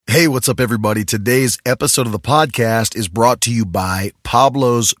Hey, what's up, everybody? Today's episode of the podcast is brought to you by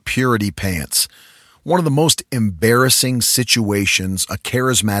Pablo's Purity Pants. One of the most embarrassing situations a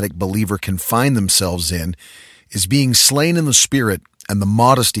charismatic believer can find themselves in is being slain in the spirit, and the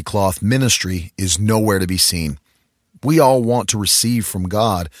modesty cloth ministry is nowhere to be seen. We all want to receive from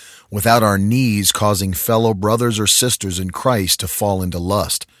God without our knees causing fellow brothers or sisters in Christ to fall into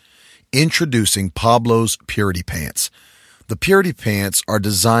lust. Introducing Pablo's Purity Pants. The Purity Pants are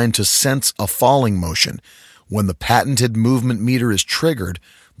designed to sense a falling motion. When the patented movement meter is triggered,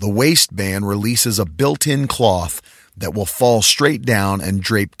 the waistband releases a built-in cloth that will fall straight down and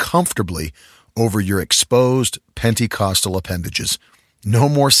drape comfortably over your exposed Pentecostal appendages. No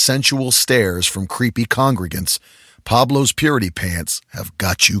more sensual stares from creepy congregants. Pablo's Purity Pants have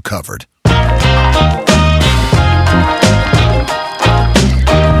got you covered.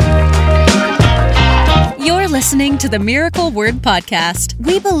 You're listening to the Miracle Word Podcast.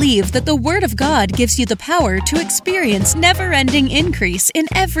 We believe that the Word of God gives you the power to experience never-ending increase in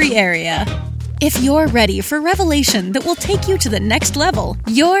every area. If you're ready for revelation that will take you to the next level,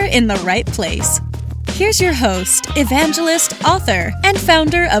 you're in the right place. Here's your host, evangelist, author, and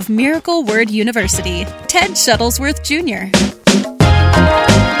founder of Miracle Word University, Ted Shuttlesworth Jr.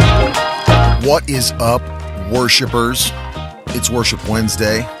 What is up, worshipers? It's Worship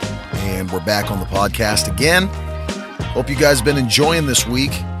Wednesday, and we're back on the podcast again. Hope you guys have been enjoying this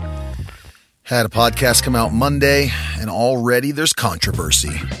week. Had a podcast come out Monday, and already there's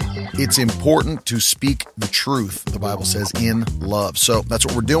controversy. It's important to speak the truth, the Bible says, in love. So that's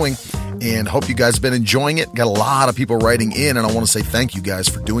what we're doing, and hope you guys have been enjoying it. Got a lot of people writing in, and I want to say thank you guys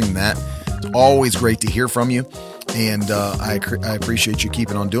for doing that. It's always great to hear from you, and I appreciate you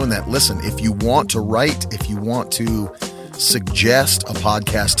keeping on doing that. Listen, if you want to write, if you want to suggest a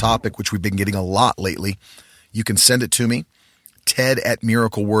podcast topic, which we've been getting a lot lately, you can send it to me,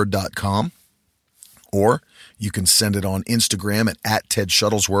 ted@miracleword.com, or you can send it on Instagram at Ted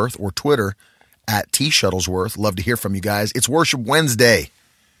Shuttlesworth or Twitter at T Shuttlesworth. Love to hear from you guys. It's Worship Wednesday.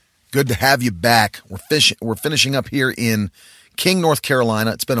 Good to have you back. We're finishing up here in King, North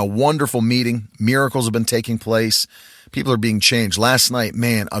Carolina. It's been a wonderful meeting. Miracles have been taking place. People are being changed. Last night,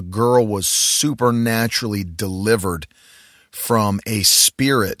 man, a girl was supernaturally delivered from a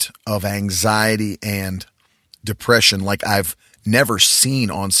spirit of anxiety and depression like I've never seen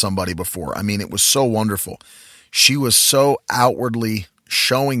on somebody before. I mean, it was so wonderful. She was so outwardly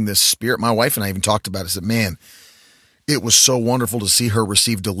showing this spirit. My wife and I even talked about it. I said, man, it was so wonderful to see her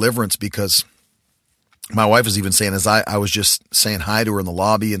receive deliverance, because my wife was even saying, as I was just saying hi to her in the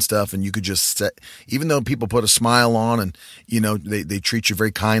lobby and stuff, and you could just, even though people put a smile on and, you know, they treat you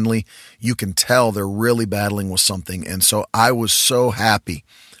very kindly, you can tell they're really battling with something. And so I was so happy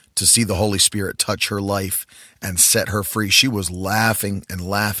to see the Holy Spirit touch her life and set her free. She was laughing and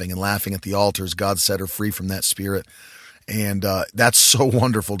laughing and laughing at the altar as God set her free from that spirit. And that's so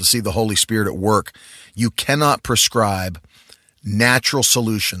wonderful to see the Holy Spirit at work. You cannot prescribe natural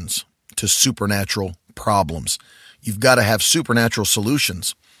solutions to supernatural problems. You've got to have supernatural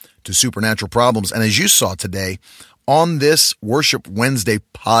solutions to supernatural problems. And as you saw today on this Worship Wednesday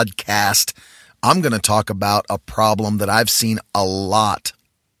podcast, I'm going to talk about a problem that I've seen a lot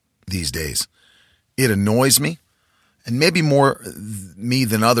these days. It annoys me, and maybe more me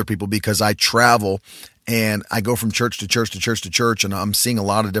than other people, because I travel and I go from church to church to church to church, and I'm seeing a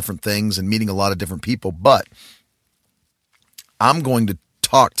lot of different things and meeting a lot of different people. But I'm going to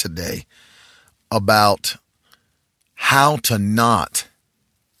talk today about how to not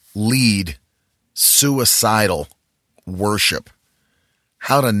lead suicidal worship.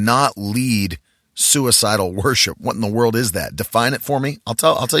 How to not lead suicidal worship. What in the world is that? Define it for me. I'll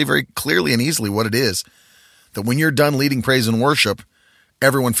tell you very clearly and easily what it is. That when you're done leading praise and worship,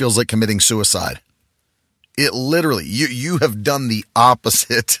 everyone feels like committing suicide. It literally, you have done the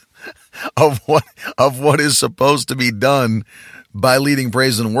opposite of what is supposed to be done by leading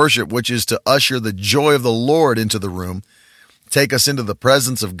praise and worship, which is to usher the joy of the Lord into the room, take us into the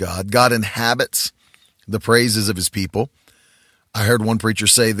presence of God. God inhabits the praises of his people. I heard one preacher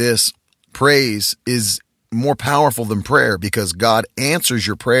say this: praise is more powerful than prayer, because God answers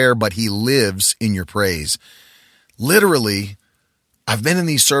your prayer, but he lives in your praise. Literally, I've been in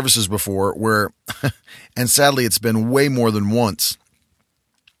these services before where, and sadly it's been way more than once,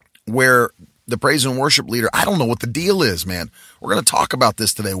 where the praise and worship leader, I don't know what the deal is, man. We're going to talk about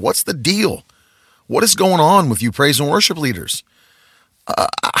this today. What's the deal? What is going on with you praise and worship leaders?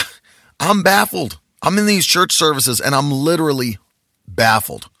 I'm baffled. I'm in these church services and I'm literally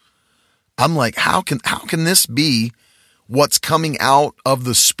baffled. I'm like, how can this be what's coming out of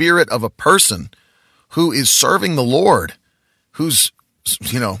the spirit of a person who is serving the Lord, who's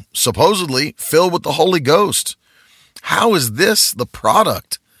supposedly filled with the Holy Ghost. How is this the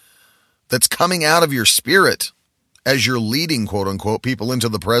product that's coming out of your spirit as you're leading, quote unquote, people into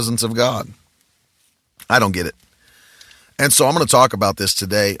the presence of God? I don't get it. And so I'm going to talk about this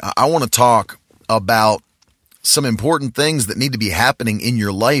today. I want to talk about some important things that need to be happening in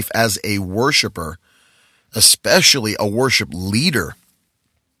your life as a worshiper, especially a worship leader.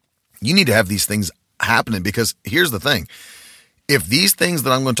 You need to have these things happening, because here's the thing. If these things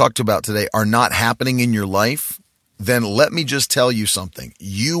that I'm going to talk to you about today are not happening in your life, then let me just tell you something.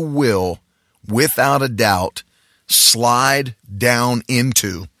 You will, without a doubt, slide down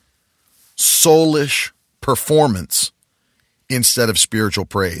into soulish performance instead of spiritual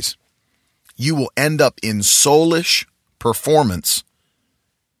praise. You will end up in soulish performance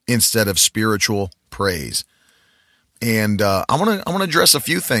instead of spiritual praise. And I want to address a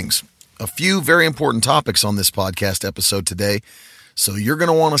few things, a few very important topics on this podcast episode today. So you're going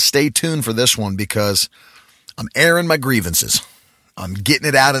to want to stay tuned for this one, because I'm airing my grievances. I'm getting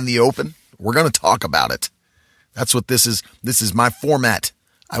it out in the open. We're going to talk about it. That's what this is. This is my format.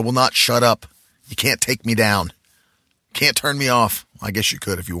 I will not shut up. You can't take me down. Can't turn me off. I guess you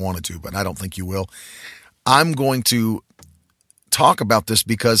could if you wanted to, but I don't think you will. I'm going to talk about this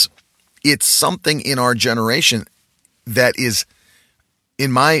because it's something in our generation that is,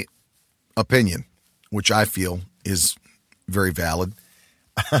 in my opinion, which I feel is very valid,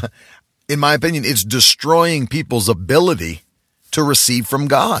 in my opinion, it's destroying people's ability to receive from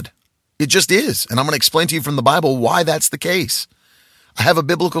God. It just is. And I'm going to explain to you from the Bible why that's the case. I have a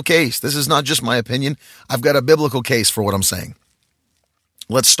biblical case. This is not just my opinion. I've got a biblical case for what I'm saying.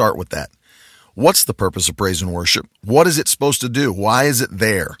 Let's start with that. What's the purpose of praise and worship? What is it supposed to do? Why is it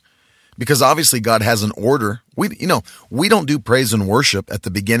there? Because obviously God has an order. We don't do praise and worship at the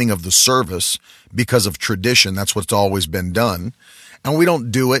beginning of the service because of tradition. That's what's always been done. And we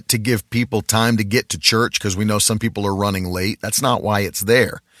don't do it to give people time to get to church because we know some people are running late. That's not why it's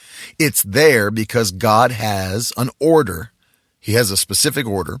there. It's there because God has an order. He has a specific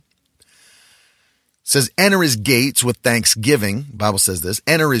order. It says, enter his gates with thanksgiving. The Bible says this.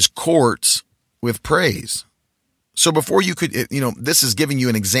 Enter his courts with praise. So before you could, this is giving you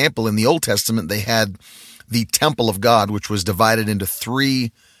an example. In the Old Testament, they had the temple of God, which was divided into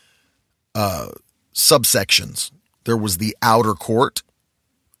three subsections. There was the outer court,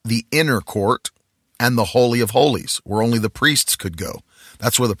 the inner court, and the Holy of Holies, where only the priests could go.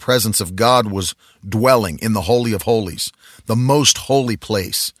 That's where the presence of God was dwelling, in the Holy of Holies, the most holy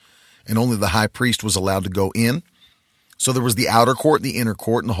place. And only the high priest was allowed to go in. So there was the outer court, the inner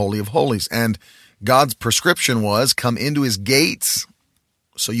court, and the Holy of Holies. And God's prescription was, come into his gates.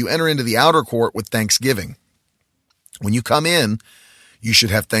 So you enter into the outer court with thanksgiving. When you come in, you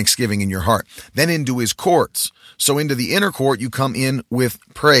should have thanksgiving in your heart. Then into his courts. So into the inner court, you come in with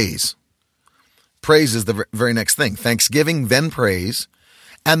praise. Praise is the very next thing. Thanksgiving, then praise.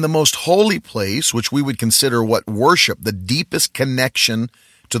 And the most holy place, which we would consider what worship, the deepest connection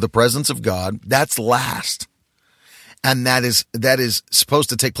to the presence of God, that's last. And that is supposed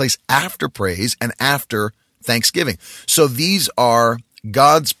to take place after praise and after thanksgiving. So these are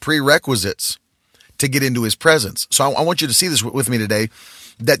God's prerequisites to get into his presence. So I want you to see this with me today,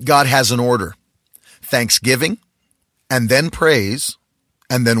 that God has an order. Thanksgiving, and then praise,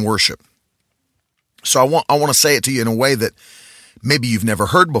 and then worship. So I want to say it to you in a way that maybe you've never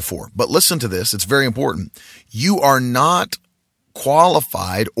heard before, but listen to this. It's very important. You are not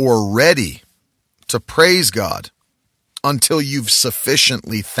qualified or ready to praise God until you've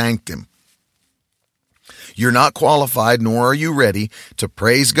sufficiently thanked him. You're not qualified, nor are you ready to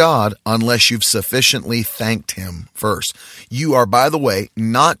praise God unless you've sufficiently thanked him first. You are, by the way,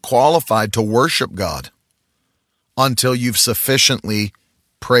 not qualified to worship God until you've sufficiently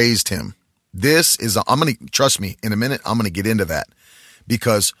praised him. This is, trust me, in a minute, I'm going to get into that,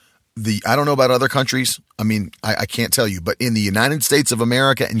 because I don't know about other countries. I can't tell you, but in the United States of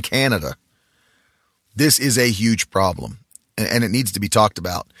America and Canada, this is a huge problem, and it needs to be talked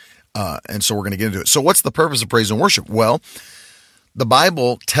about. And so we're going to get into it. So what's the purpose of praise and worship? Well, the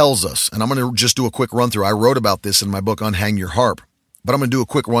Bible tells us, and I'm going to just do a quick run through. I wrote about this in my book, Unhang Your Harp, but I'm going to do a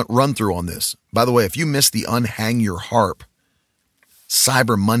quick run through on this. By the way, if you missed the Unhang Your Harp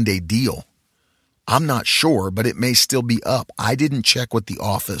Cyber Monday deal, I'm not sure, but it may still be up. I didn't check with the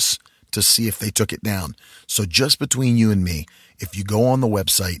office to see if they took it down. So just between you and me, if you go on the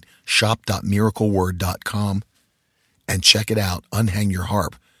website, shop.miracleword.com, and check it out, Unhang Your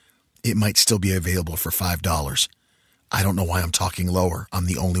Harp, it might still be available for $5. I don't know why I'm talking lower. I'm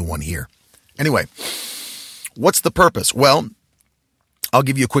the only one here. Anyway, what's the purpose? Well, I'll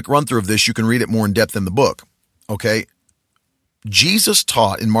give you a quick run through of this. You can read it more in depth in the book. Okay. Jesus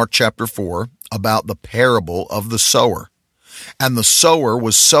taught in Mark chapter 4 about the parable of the sower. And the sower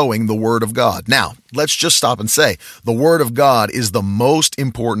was sowing the word of God. Now, let's just stop and say, the word of God is the most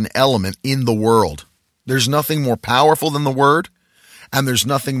important element in the world. There's nothing more powerful than the word, and there's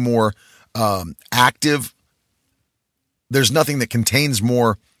nothing more active. There's nothing that contains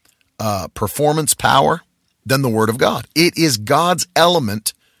more performance power than the word of God. It is God's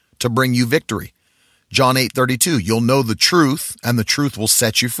element to bring you victory. John 8:32, you'll know the truth, and the truth will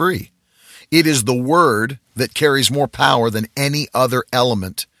set you free. It is the word that carries more power than any other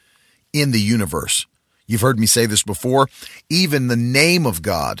element in the universe. You've heard me say this before. Even the name of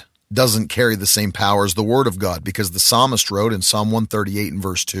God doesn't carry the same power as the word of God, because the psalmist wrote in Psalm 138 and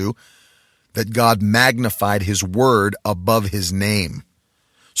verse 2 that God magnified his word above his name.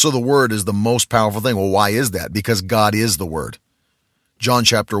 So the word is the most powerful thing. Well, why is that? Because God is the word. John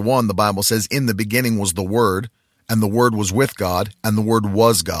chapter 1, the Bible says, in the beginning was the word, and the word was with God, and the word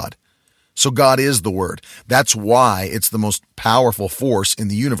was God. So God is the word. That's why it's the most powerful force in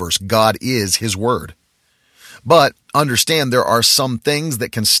the universe. God is his word. But understand, there are some things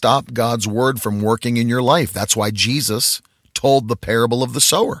that can stop God's word from working in your life. That's why Jesus told the parable of the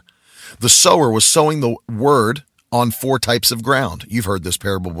sower. The sower was sowing the word on 4 types of ground. You've heard this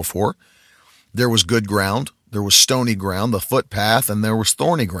parable before. There was good ground, there was stony ground, the footpath, and there was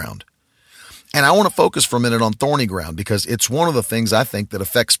thorny ground. And I want to focus for a minute on thorny ground, because it's one of the things I think that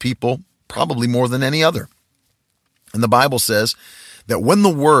affects people probably more than any other. And the Bible says that when the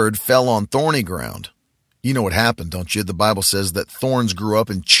word fell on thorny ground, you know what happened, don't you? The Bible says that thorns grew up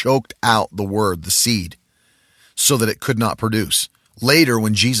and choked out the word, the seed, so that it could not produce. Later,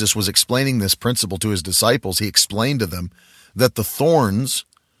 when Jesus was explaining this principle to his disciples, he explained to them that the thorns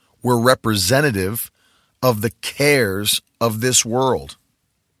were representative of the cares of this world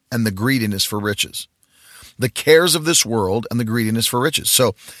and the greediness for riches. The cares of this world and the greediness for riches.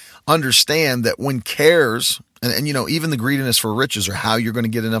 So understand that when cares, and you know, even the greediness for riches, or how you're going to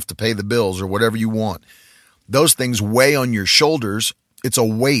get enough to pay the bills or whatever you want, those things weigh on your shoulders. It's a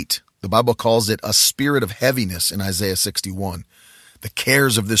weight. The Bible calls it a spirit of heaviness in Isaiah 61. The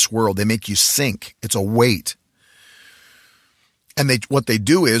cares of this world, they make you sink. It's a weight. And what they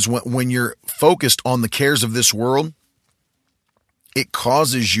do is when you're focused on the cares of this world, it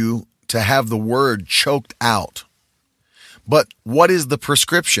causes you to have the word choked out. But what is the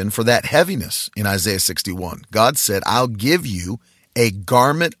prescription for that heaviness in Isaiah 61? God said, I'll give you a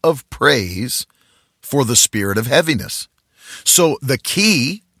garment of praise for the spirit of heaviness. So the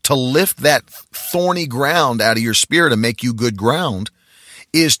key to lift that thorny ground out of your spirit and make you good ground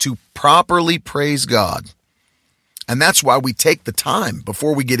is to properly praise God. And that's why we take the time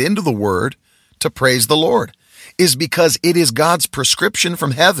before we get into the word to praise the Lord, is because it is God's prescription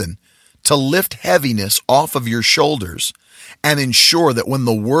from heaven to lift heaviness off of your shoulders and ensure that when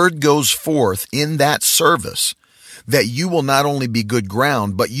the word goes forth in that service, that you will not only be good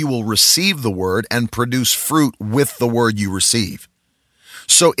ground, but you will receive the word and produce fruit with the word you receive.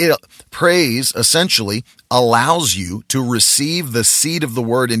 So praise essentially allows you to receive the seed of the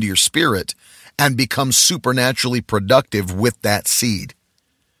word into your spirit and become supernaturally productive with that seed.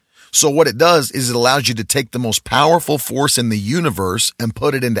 So what it does is it allows you to take the most powerful force in the universe and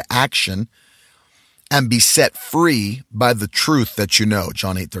put it into action and be set free by the truth that you know,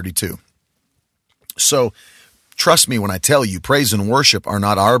 John 8:32. So trust me when I tell you, praise and worship are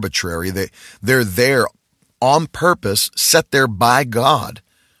not arbitrary. They're there on purpose, set there by God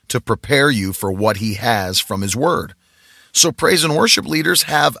to prepare you for what he has from his word. So praise and worship leaders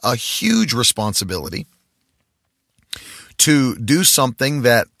have a huge responsibility to do something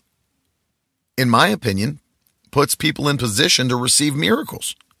that, in my opinion, puts people in position to receive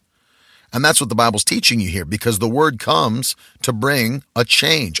miracles. And that's what the Bible's teaching you here, because the word comes to bring a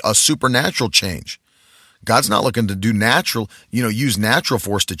change, a supernatural change. God's not looking to do use natural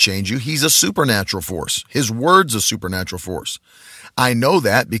force to change you. He's a supernatural force. His word's a supernatural force. I know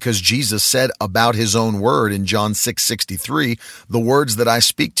that because Jesus said about his own word in John 6:63, the words that I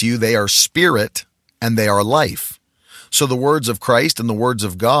speak to you, they are spirit and they are life. So the words of Christ and the words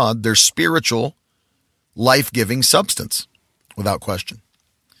of God, they're spiritual, life-giving substance, without question.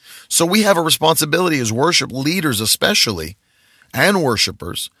 So we have a responsibility as worship leaders especially, and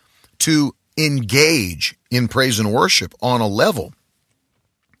worshipers, to engage in praise and worship on a level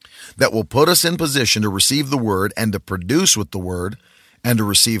that will put us in position to receive the word and to produce with the word and to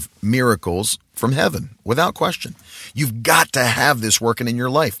receive miracles from heaven, without question. You've got to have this working in your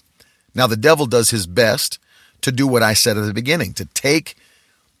life. Now, the devil does his best to do what I said at the beginning, to take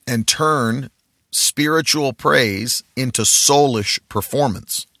and turn spiritual praise into soulish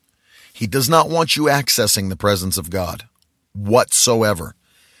performance. He does not want you accessing the presence of God. whatsoever.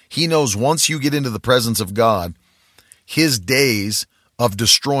 He knows once you get into the presence of God, his days of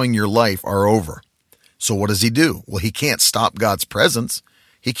destroying your life are over. So what does he do? Well, he can't stop God's presence.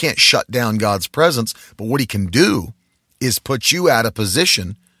 He can't shut down God's presence. But what he can do is put you out of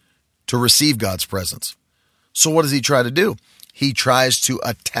position to receive God's presence. So what does he try to do? He tries to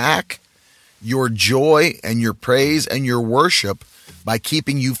attack your joy and your praise and your worship by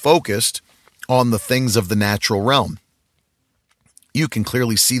keeping you focused on the things of the natural realm. You can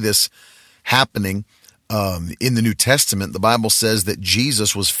clearly see this happening in the New Testament. The Bible says that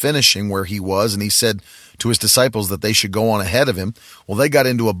Jesus was finishing where he was, and he said to his disciples that they should go on ahead of him. Well, they got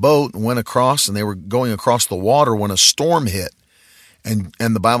into a boat and went across, and they were going across the water when a storm hit. And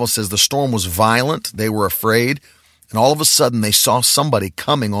the Bible says the storm was violent. They were afraid. And all of a sudden, they saw somebody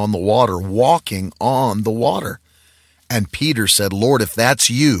coming on the water, walking on the water. And Peter said, "Lord, if that's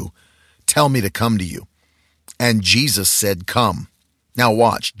you, tell me to come to you." And Jesus said, "Come." Now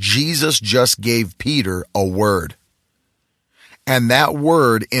watch, Jesus just gave Peter a word. And that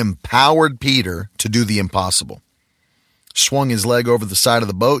word empowered Peter to do the impossible. Swung his leg over the side of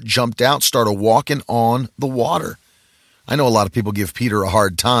the boat, jumped out, started walking on the water. I know a lot of people give Peter a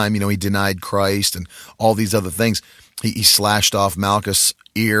hard time. He denied Christ and all these other things. He slashed off Malchus'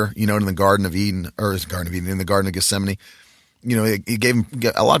 ear, in the Garden of Eden, in the Garden of Gethsemane. He gave him,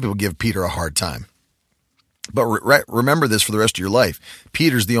 a lot of people give Peter a hard time. But remember this for the rest of your life.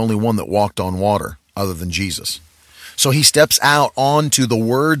 Peter's the only one that walked on water other than Jesus. So he steps out onto the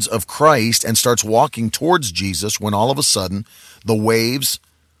words of Christ and starts walking towards Jesus when all of a sudden the waves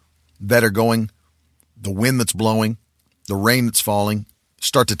that are going, the wind that's blowing, the rain that's falling,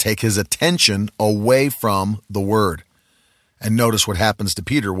 start to take his attention away from the word. And notice what happens to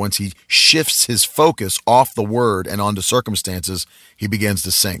Peter once he shifts his focus off the word and onto circumstances. He begins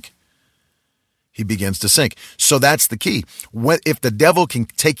to sink. So that's the key. If the devil can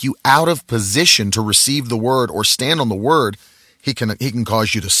take you out of position to receive the word or stand on the word, he can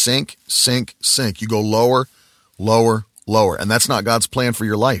cause you to sink. You go lower, lower, lower. And that's not God's plan for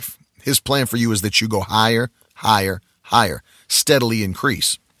your life. His plan for you is that you go higher, higher, higher, steadily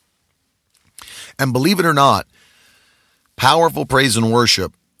increase. And believe it or not, powerful praise and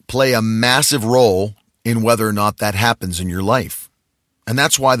worship play a massive role in whether or not that happens in your life. And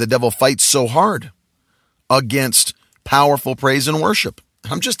that's why the devil fights so hard against powerful praise and worship.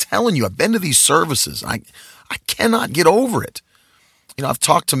 I'm just telling you, I've been to these services. I cannot get over it. I've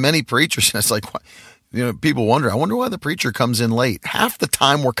talked to many preachers, and it's like, people wonder, I wonder why the preacher comes in late. Half the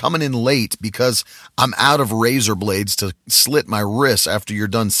time we're coming in late because I'm out of razor blades to slit my wrists after you're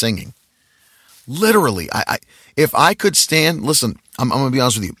done singing. Literally, if I could stand, listen, I'm going to be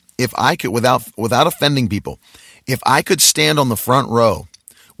honest with you. If I could, without offending people, if I could stand on the front row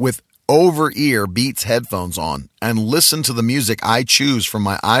with over-ear Beats headphones on and listen to the music I choose from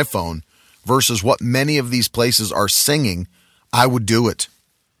my iPhone versus what many of these places are singing, I would do it.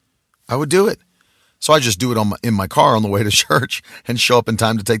 So I just do it in my car on the way to church and show up in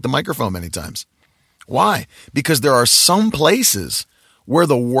time to take the microphone many times. Why? Because there are some places where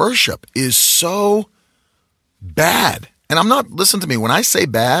the worship is so bad. And listen to me, when I say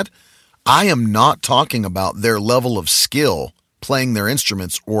bad, I am not talking about their level of skill playing their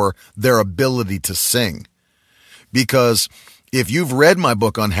instruments or their ability to sing. Because if you've read my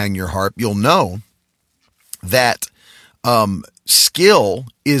book on Hang Your Harp, you'll know that skill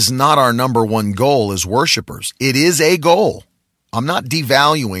is not our number one goal as worshipers. It is a goal. I'm not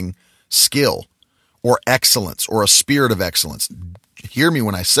devaluing skill or excellence or a spirit of excellence. Hear me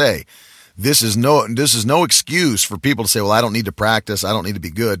when I say this is no excuse for people to say, well, I don't need to practice. I don't need to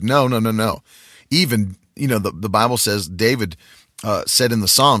be good. No. Even, the Bible says David said in the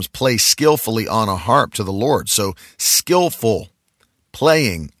Psalms, play skillfully on a harp to the Lord. So skillful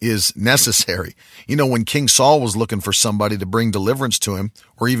playing is necessary. When King Saul was looking for somebody to bring deliverance to him,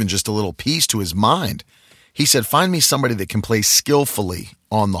 or even just a little peace to his mind, he said, find me somebody that can play skillfully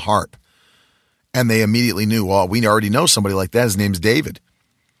on the harp. And they immediately knew, well, we already know somebody like that. His name's David.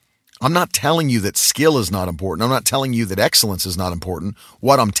 I'm not telling you that skill is not important. I'm not telling you that excellence is not important.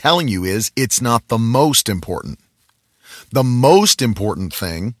 What I'm telling you is it's not the most important. The most important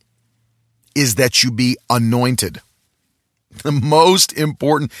thing is that you be anointed. The most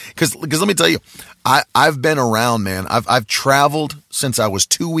important, because let me tell you, I've been around, man. I've traveled since I was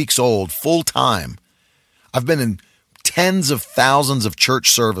 2 weeks old, full time. I've been in tens of thousands of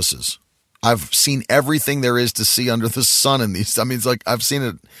church services. I've seen everything there is to see under the sun in these. It's like I've seen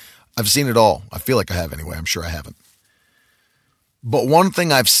it all. I feel like I have anyway. I'm sure I haven't. But one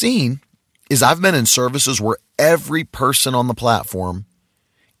thing I've seen is I've been in services where every person on the platform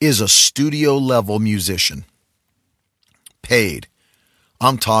is a studio level musician. paid.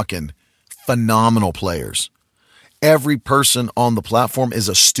 I'm talking phenomenal players. Every person on the platform is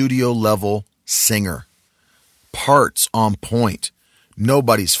a studio level singer. Parts on point.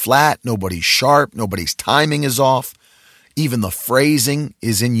 Nobody's flat, nobody's sharp, nobody's timing is off. Even the phrasing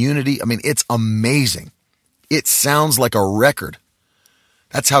is in unity. I mean, it's amazing. It sounds like a record.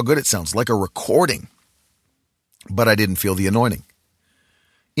 That's how good it sounds, like a recording. But I didn't feel the anointing.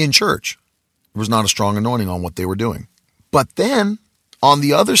 In church, there was not a strong anointing on what they were doing. But then, on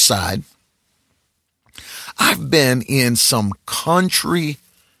the other side, I've been in some country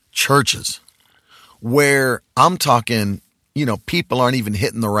churches where I'm talking, people aren't even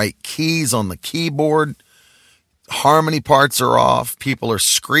hitting the right keys on the keyboard. Harmony parts are off. People are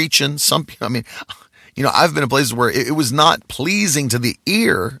screeching. I've been in places where it was not pleasing to the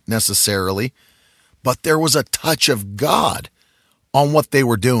ear necessarily, but there was a touch of God on what they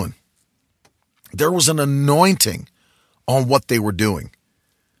were doing. There was an anointing on what they were doing.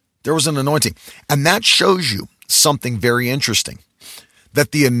 There was an anointing. And that shows you something very interesting,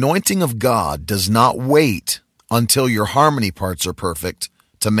 that the anointing of God does not wait until your harmony parts are perfect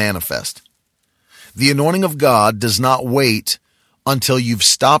to manifest. The anointing of God does not wait until you've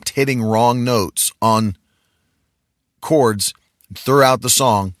stopped hitting wrong notes on chords throughout the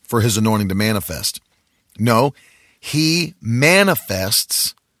song for his anointing to manifest. No, he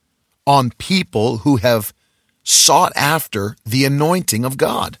manifests on people who have sought after the anointing of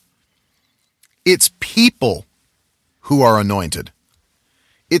God. It's people who are anointed.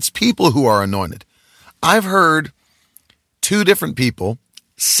 It's people who are anointed. I've heard two different people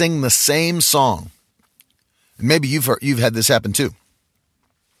sing the same song. Maybe you've had this happen too.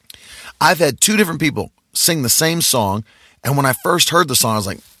 I've had two different people sing the same song, and when I first heard the song, I was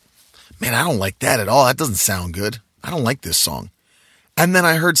like, man, I don't like that at all. That doesn't sound good. I don't like this song. And then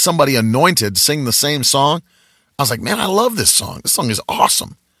I heard somebody anointed sing the same song. I was like, man, I love this song. This song is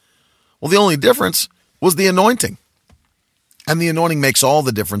awesome. Well, the only difference was the anointing. And the anointing makes all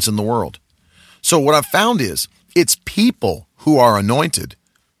the difference in the world. So what I've found is it's people who are anointed.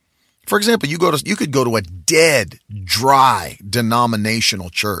 For example, you could go to a dead, dry denominational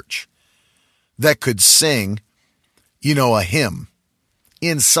church that could sing, a hymn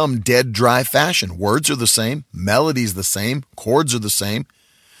in some dead, dry fashion. Words are the same, melodies the same, chords are the same.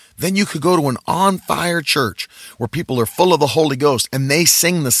 Then you could go to an on-fire church where people are full of the Holy Ghost and they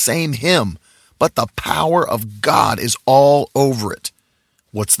sing the same hymn, but the power of God is all over it.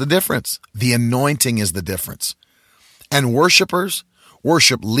 What's the difference? The anointing is the difference. And worshipers,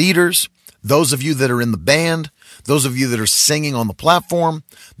 worship leaders, those of you that are in the band, those of you that are singing on the platform,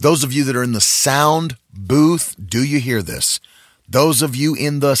 those of you that are in the sound booth, do you hear this? Those of you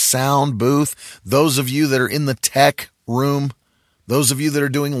in the sound booth, those of you that are in the tech room, those of you that are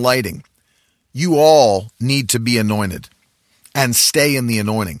doing lighting, you all need to be anointed and stay in the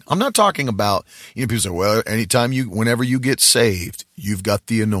anointing. I'm not talking about, people say, well, whenever you get saved, you've got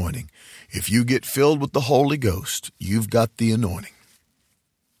the anointing. If you get filled with the Holy Ghost, you've got the anointing.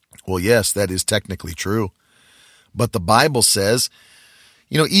 Well, yes, that is technically true. But the Bible says,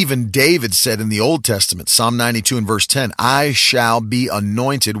 even David said in the Old Testament, Psalm 92 and verse 10, I shall be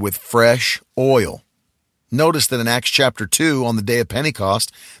anointed with fresh oil. Notice that in Acts chapter 2, on the day of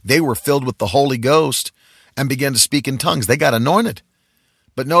Pentecost, they were filled with the Holy Ghost and began to speak in tongues. They got anointed.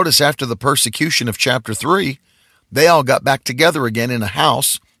 But notice after the persecution of chapter 3, they all got back together again in a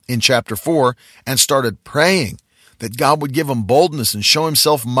house in chapter 4 and started praying that God would give them boldness and show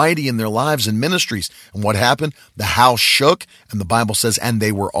himself mighty in their lives and ministries. And what happened? The house shook, and the Bible says, and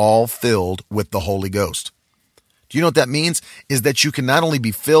they were all filled with the Holy Ghost. Do you know what that means? Is that you can not only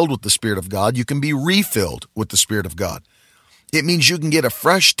be filled with the Spirit of God, you can be refilled with the Spirit of God. It means you can get a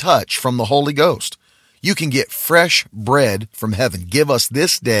fresh touch from the Holy Ghost. You can get fresh bread from heaven. Give us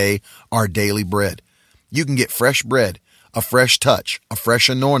this day our daily bread. You can get fresh bread, a fresh touch, a fresh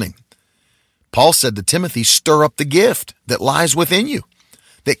anointing. Paul said to Timothy, stir up the gift that lies within you,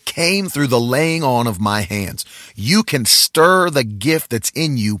 that came through the laying on of my hands. You can stir the gift that's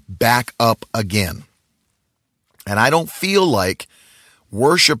in you back up again. And I don't feel like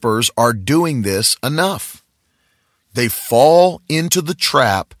worshipers are doing this enough. They fall into the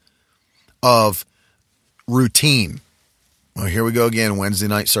trap of routine. Well, here we go again, Wednesday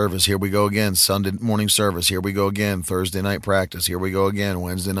night service. Here we go again, Sunday morning service. Here we go again, Thursday night practice. Here we go again,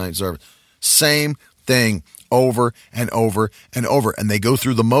 Wednesday night service. Same thing over and over and over. And they go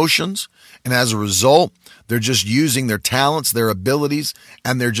through the motions. And as a result, they're just using their talents, their abilities,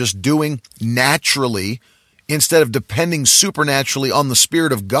 and they're just doing naturally instead of depending supernaturally on the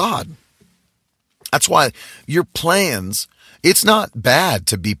Spirit of God. That's why your plans It's not bad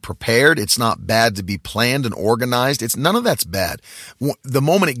to be prepared. It's not bad to be planned and organized. None of that's bad. The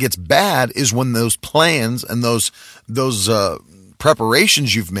moment it gets bad is when those plans and those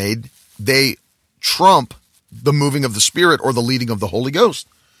preparations you've made, they trump the moving of the Spirit or the leading of the Holy Ghost.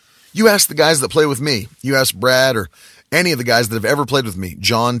 You ask the guys that play with me. You ask Brad or any of the guys that have ever played with me,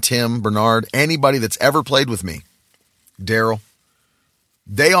 John, Tim, Bernard, anybody that's ever played with me, Daryl,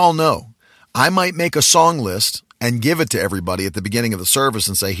 they all know I might make a song list and give it to everybody at the beginning of the service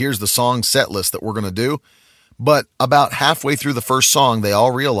and say, here's the song set list that we're going to do. But about halfway through the first song, they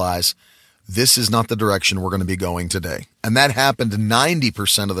all realize this is not the direction we're going to be going today. And that happened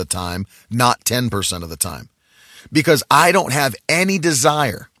 90% of the time, not 10% of the time. Because I don't have any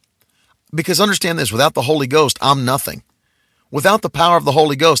desire. Because understand this, without the Holy Ghost, I'm nothing. Without the power of the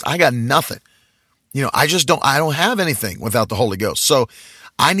Holy Ghost, I got nothing. I don't have anything without the Holy Ghost. So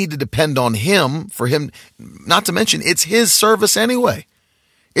I need to depend on him for him, not to mention it's his service anyway.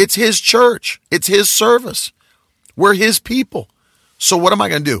 It's his church. It's his service. We're his people. So what am I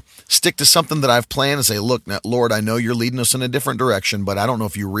going to do? Stick to something that I've planned and say, look, Lord, I know you're leading us in a different direction, but I don't know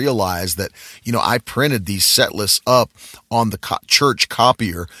if you realize that, I printed these set lists up on the church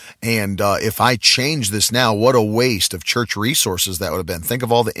copier. And if I change this now, what a waste of church resources that would have been. Think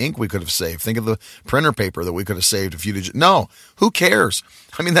of all the ink we could have saved. Think of the printer paper that we could have saved if you did. No, who cares?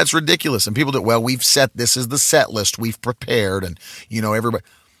 I mean, that's ridiculous. And people do, well, this is the set list we've prepared. And, everybody,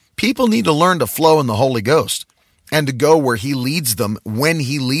 people need to learn to flow in the Holy Ghost. And to go where he leads them when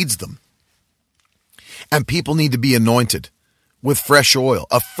he leads them. And people need to be anointed with fresh oil,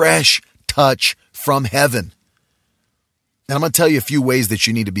 a fresh touch from heaven. And I'm going to tell you a few ways that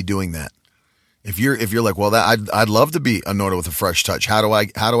you need to be doing that. If you're like, well, I'd love to be anointed with a fresh touch. How do I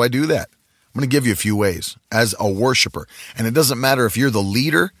do that? I'm going to give you a few ways as a worshiper. And it doesn't matter if you're the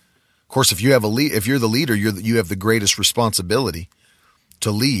leader. Of course, if you're the leader, you have the greatest responsibility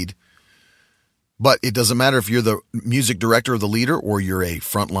to lead. But it doesn't matter if you're the music director or the leader, or you're a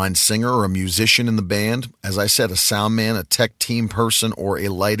frontline singer or a musician in the band. As I said, a sound man, a tech team person, or a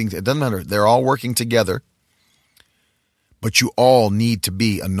lighting. It doesn't matter. They're all working together. But you all need to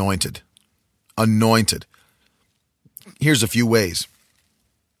be anointed. Anointed. Here's a few ways.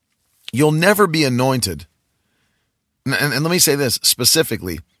 You'll never be anointed. And let me say this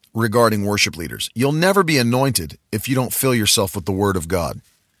specifically regarding worship leaders. You'll never be anointed if you don't fill yourself with the Word of God.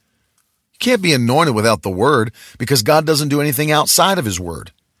 Can't be anointed without the Word, because God doesn't do anything outside of his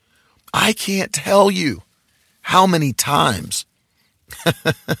Word. I can't tell you how many times.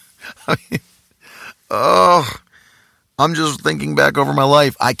 I'm just thinking back over my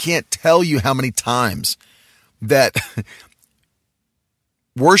life. I can't tell you how many times that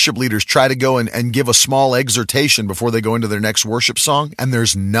worship leaders try to go and give a small exhortation before they go into their next worship song, and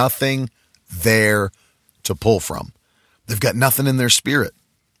there's nothing there to pull from. They've got nothing in their spirit.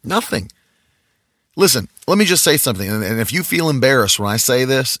 Nothing. Listen, let me just say something. And if you feel embarrassed when I say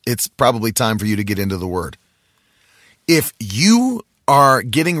this, it's probably time for you to get into the Word. If you are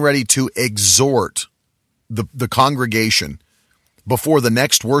getting ready to exhort the congregation before the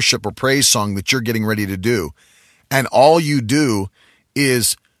next worship or praise song that you're getting ready to do, and all you do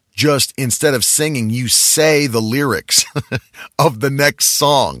is just, instead of singing, you say the lyrics of the next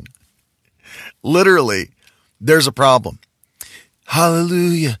song, literally, there's a problem.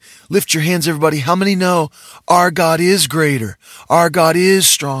 Hallelujah. Lift your hands, everybody. How many know our God is greater? Our God is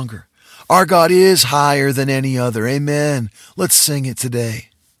stronger. Our God is higher than any other. Amen. Let's sing it today.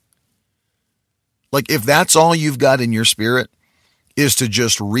 Like, if that's all you've got in your spirit is to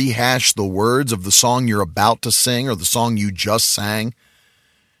just rehash the words of the song you're about to sing or the song you just sang,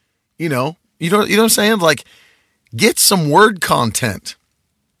 you know what I'm saying? Like, get some word content.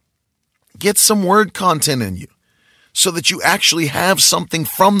 Get some word content in you, so that you actually have something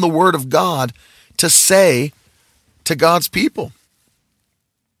from the Word of God to say to God's people.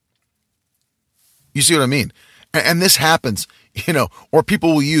 You see what I mean? And this happens, or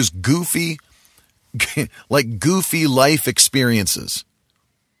people will use goofy life experiences.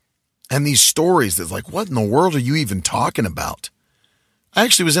 And these stories that's like, what in the world are you even talking about? I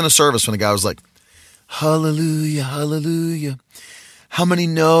actually was in a service when a guy was like, hallelujah, hallelujah. How many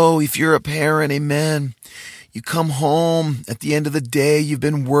know if you're a parent, amen, you come home at the end of the day, you've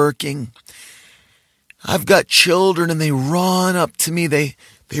been working. I've got children and they run up to me. They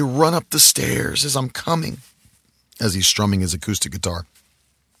run up the stairs as I'm coming, as he's strumming his acoustic guitar.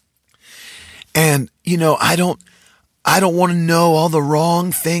 And, I don't want to know all the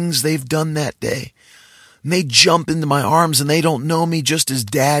wrong things they've done that day. And they jump into my arms and they don't know me just as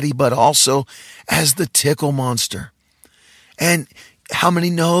daddy, but also as the tickle monster. And how many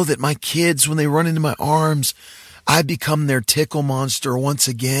know that my kids, when they run into my arms, I become their tickle monster once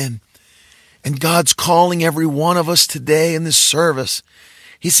again. And God's calling every one of us today in this service.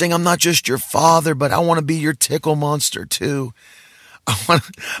 He's saying, I'm not just your father, but I want to be your tickle monster too. I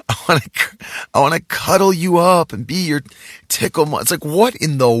want to cuddle you up and be your tickle monster. It's like, what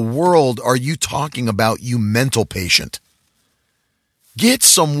in the world are you talking about, you mental patient? Get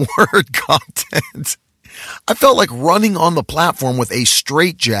some word content. I felt like running on the platform with a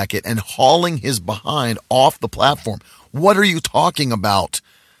straitjacket and hauling his behind off the platform. What are you talking about?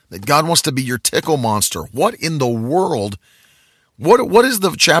 That God wants to be your tickle monster. What in the world? What is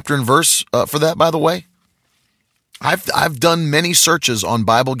the chapter and verse for that, by the way? I've done many searches on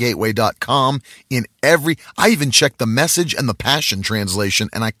BibleGateway.com I even checked the Message and the Passion Translation,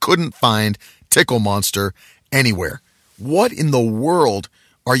 and I couldn't find tickle monster anywhere. What in the world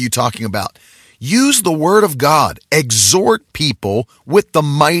are you talking about? Use the word of God. Exhort people with the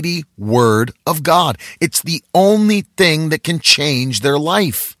mighty word of God. It's the only thing that can change their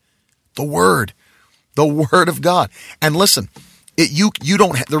life. The word of God. And listen,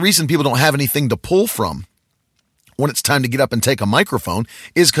 the reason people don't have anything to pull from when it's time to get up and take a microphone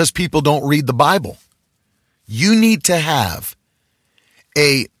is because people don't read the Bible. You need to have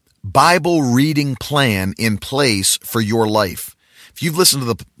a Bible reading plan in place for your life. If you've listened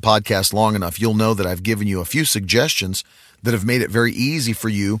to the podcast long enough, you'll know that I've given you a few suggestions that have made it very easy for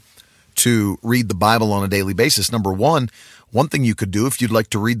you to read the Bible on a daily basis. Number one thing you could do if you'd like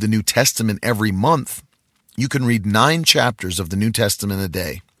to read the New Testament every month, you can read 9 chapters of the New Testament a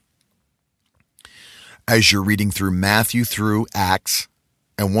day. As you're reading through Matthew through Acts,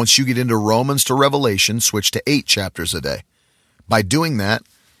 and once you get into Romans to Revelation, switch to 8 chapters a day. By doing that,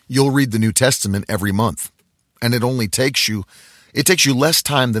 you'll read the New Testament every month. And it takes you less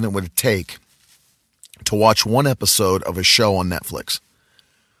time than it would take to watch one episode of a show on Netflix.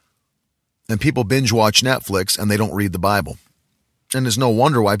 And people binge watch Netflix and they don't read the Bible. And there's no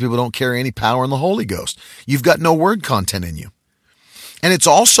wonder why people don't carry any power in the Holy Ghost. You've got no word content in you. And it's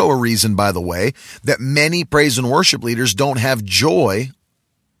also a reason, by the way, that many praise and worship leaders don't have joy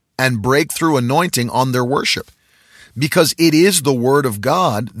and breakthrough anointing on their worship. Because it is the word of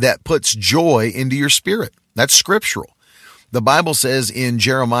God that puts joy into your spirit. That's scriptural. The Bible says in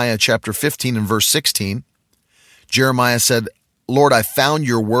Jeremiah chapter 15 and verse 16, Jeremiah said, Lord, I found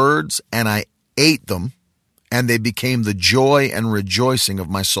your words and I ate them, and they became the joy and rejoicing of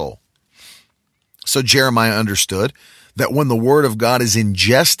my soul. So Jeremiah understood that when the word of God is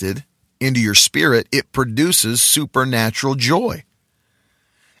ingested into your spirit, it produces supernatural joy.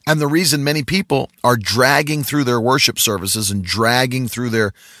 And the reason many people are dragging through their worship services and dragging through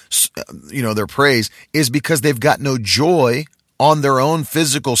their praise is because they've got no joy on their own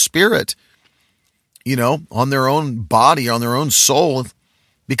physical spirit, on their own body, on their own soul,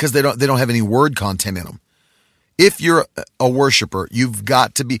 because they don't have any word content in them. If you're a worshiper, you've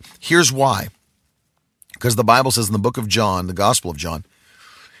got to be. Here's why. Because the Bible says in the book of John, the Gospel of John,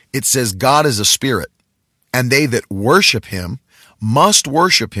 it says God is a spirit, and they that worship him must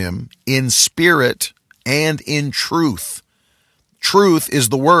worship him in spirit and in truth. Truth is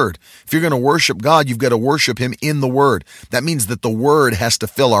the word. If you're going to worship God, you've got to worship him in the word. That means that the word has to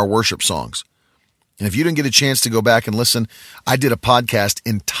fill our worship songs. And if you didn't get a chance to go back and listen, I did a podcast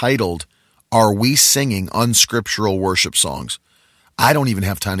entitled, Are We Singing Unscriptural Worship Songs? I don't even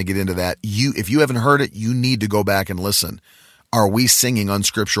have time to get into that. If you haven't heard it, you need to go back and listen. Are we singing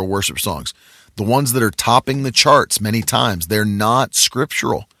unscriptural worship songs? The ones that are topping the charts many times, they're not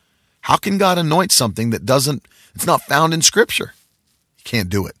scriptural. How can God anoint something it's not found in scripture? You can't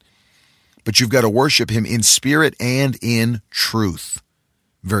do it. But you've got to worship him in spirit and in truth.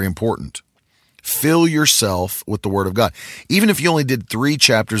 Very important. Fill yourself with the word of God. Even if you only did 3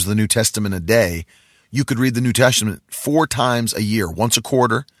 chapters of the New Testament a day, you could read the New Testament 4 times a year, once a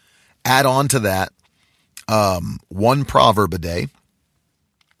quarter. Add on to that 1 proverb a day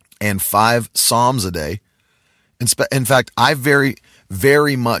and 5 psalms a day. In fact, I very,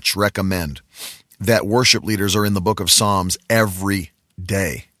 very much recommend that worship leaders are in the book of Psalms every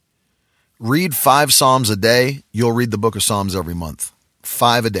day. Read 5 psalms a day. You'll read the book of Psalms every month.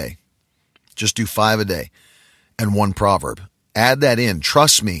 5 a day. Just do 5 a day and 1 proverb. Add that in.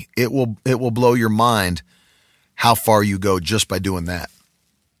 Trust me, it will blow your mind how far you go just by doing that.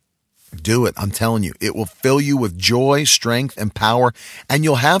 Do it. I'm telling you, it will fill you with joy, strength, and power, and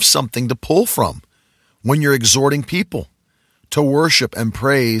you'll have something to pull from when you're exhorting people to worship and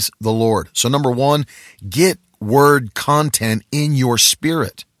praise the Lord. So number 1, get word content in your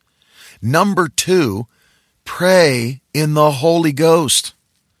spirit. Number 2, pray in the Holy Ghost.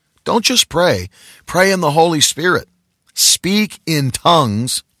 Don't just pray. Pray in the Holy Spirit. Speak in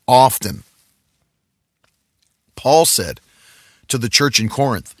tongues often. Paul said to the church in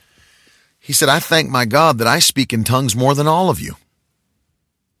Corinth, he said, I thank my God that I speak in tongues more than all of you.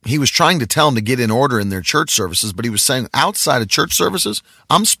 He was trying to tell them to get in order in their church services, but he was saying outside of church services,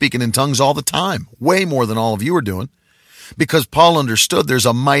 I'm speaking in tongues all the time, way more than all of you are doing, because Paul understood there's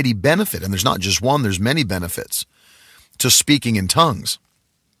a mighty benefit, and there's not just one, there's many benefits to speaking in tongues.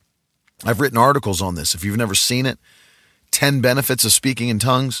 I've written articles on this. If you've never seen it, 10 benefits of speaking in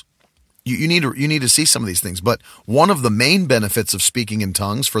tongues. You need to see some of these things. But one of the main benefits of speaking in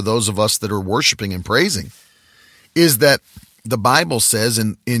tongues for those of us that are worshiping and praising is that the Bible says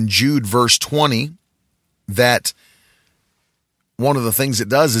in Jude verse 20 that one of the things it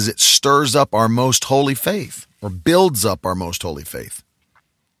does is it stirs up our most holy faith, or builds up our most holy faith.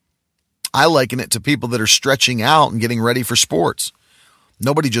 I liken it to people that are stretching out and getting ready for sports.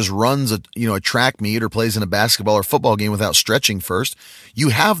 Nobody just runs a track meet or plays in a basketball or football game without stretching first. You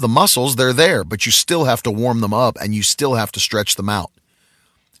have the muscles, they're there, but you still have to warm them up and you still have to stretch them out.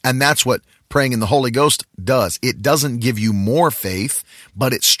 And that's what praying in the Holy Ghost does. It doesn't give you more faith,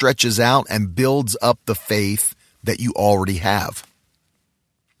 but it stretches out and builds up the faith that you already have.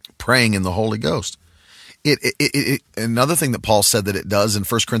 Praying in the Holy Ghost. Another thing that Paul said that it does in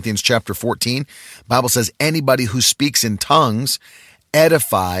 1 Corinthians chapter 14, the Bible says anybody who speaks in tongues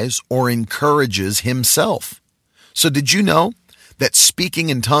edifies or encourages himself. So did you know that speaking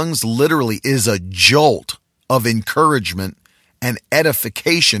in tongues literally is a jolt of encouragement and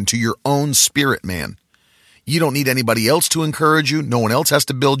edification to your own spirit, man? You don't need anybody else to encourage you. No one else has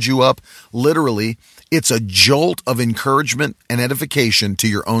to build you up. Literally, it's a jolt of encouragement and edification to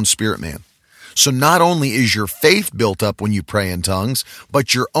your own spirit, man. So not only is your faith built up when you pray in tongues,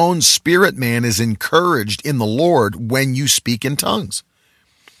 but your own spirit man is encouraged in the Lord when you speak in tongues.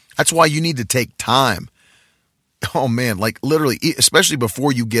 That's why you need to take time. Oh man, like literally, especially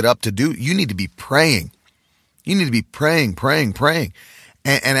before you get up to do, you need to be praying. You need to be praying,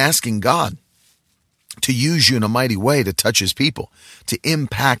 and asking God to use you in a mighty way to touch his people, to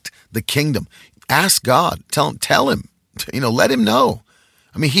impact the kingdom. Ask God, tell him, let him know.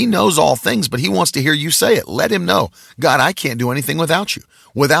 I mean, he knows all things, but he wants to hear you say it. Let him know, God, I can't do anything without you.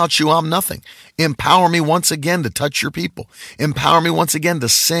 Without you, I'm nothing. Empower me once again to touch your people. Empower me once again to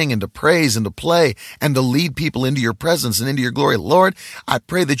sing and to praise and to play and to lead people into your presence and into your glory. Lord, I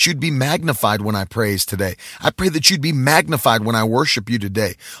pray that you'd be magnified when I praise today. I pray that you'd be magnified when I worship you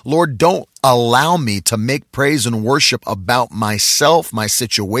today. Lord, don't allow me to make praise and worship about myself, my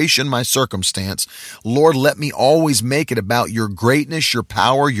situation, my circumstance. Lord, let me always make it about your greatness, your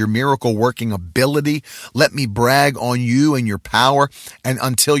power, your miracle working ability. Let me brag on you and your power, and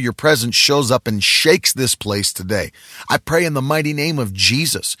until your presence shows up and shakes this place today. I pray in the mighty name of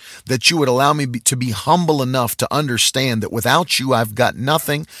Jesus that you would allow me to be humble enough to understand that without you, I've got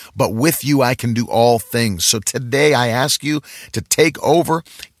nothing, but with you, I can do all things. So today I ask you to take over,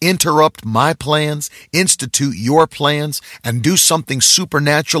 interrupt my plans, institute your plans, and do something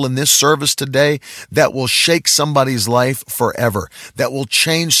supernatural in this service today that will shake somebody's life forever, that will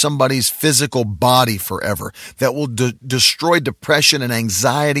change somebody's physical body forever, that will destroy depression and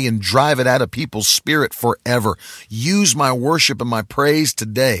anxiety and drive it out of people's spirit forever. Use my worship and my praise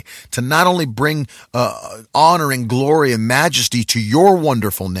today to not only bring honor and glory and majesty to your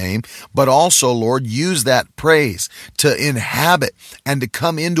wonderful name, but also, Lord, use that praise to inhabit and to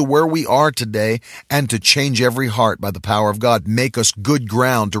come into where we are today and to change every heart by the power of God. Make us good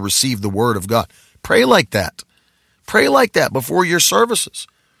ground to receive the word of God. Pray like that. Pray like that before your services.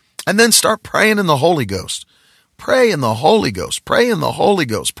 And then start praying in the Holy Ghost. Pray in the Holy Ghost. Pray in the Holy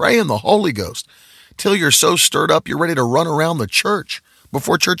Ghost. Pray in the Holy Ghost. Till you're so stirred up, you're ready to run around the church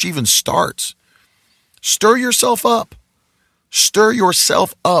before church even starts. Stir yourself up. Stir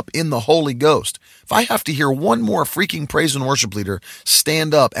yourself up in the Holy Ghost. If I have to hear one more freaking praise and worship leader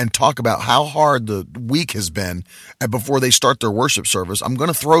stand up and talk about how hard the week has been before they start their worship service, I'm going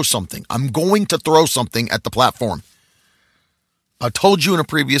to throw something. I'm going to throw something at the platform. I told you in a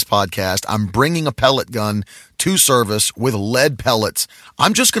previous podcast, I'm bringing a pellet gun to service with lead pellets.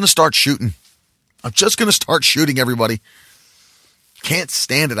 I'm just going to start shooting. I'm just going to start shooting everybody. Can't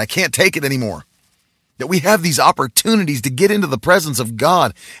stand it. I can't take it anymore. That we have these opportunities to get into the presence of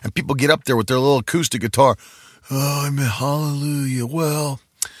God, and people get up there with their little acoustic guitar. Oh, amen, hallelujah. Well,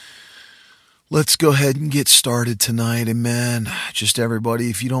 let's go ahead and get started tonight, amen. Just everybody,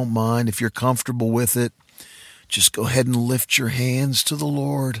 if you don't mind, if you're comfortable with it, just go ahead and lift your hands to the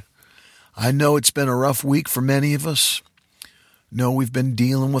Lord. I know it's been a rough week for many of us. No, we've been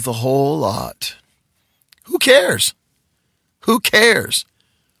dealing with a whole lot. Who cares? Who cares?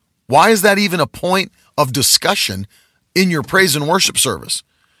 Why is that even a point of discussion in your praise and worship service?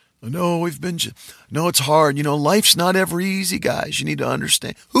 No, it's hard. Life's not ever easy, guys. You need to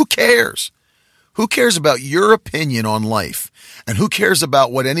understand. Who cares? Who cares about your opinion on life? And who cares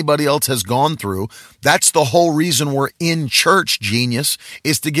about what anybody else has gone through? That's the whole reason we're in church, genius,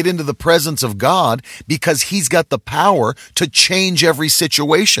 is to get into the presence of God, because he's got the power to change every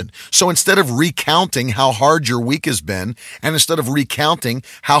situation. So instead of recounting how hard your week has been, and instead of recounting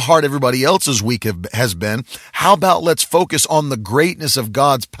how hard everybody else's week has been, how about let's focus on the greatness of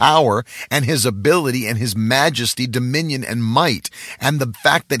God's power and his ability and his majesty, dominion, and might, and the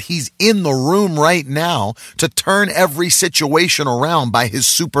fact that he's in the room right now to turn every situation around by his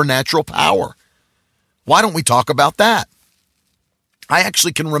supernatural power. Why don't we talk about that? I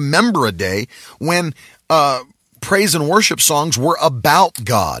actually can remember a day when praise and worship songs were about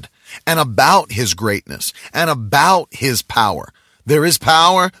God and about his greatness and about his power. There is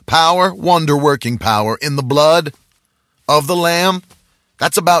power, wonder-working power in the blood of the Lamb.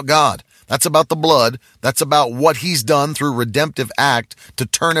 That's about God. That's about the blood. That's about what he's done through redemptive act to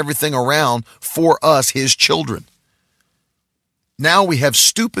turn everything around for us, his children. Now we have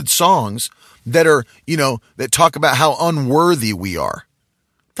stupid songs that are, that talk about how unworthy we are.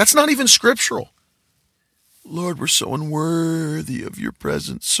 That's not even scriptural. Lord, we're so unworthy of your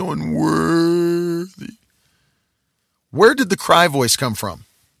presence, so unworthy. Where did the cry voice come from?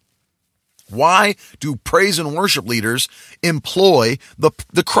 Why do praise and worship leaders employ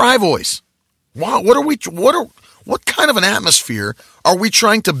the cry voice? What kind of an atmosphere are we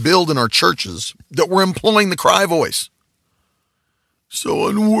trying to build in our churches that we're employing the cry voice? So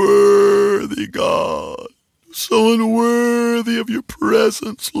unworthy, God. So unworthy of your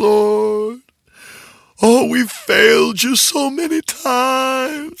presence, Lord. Oh, we've failed you so many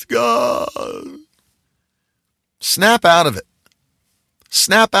times, God. Snap out of it.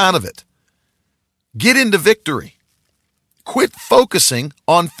 Snap out of it. Get into victory. Quit focusing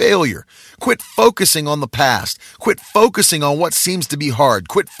on failure. Quit focusing on the past. Quit focusing on what seems to be hard.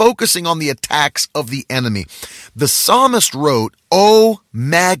 Quit focusing on the attacks of the enemy. The psalmist wrote, "Oh,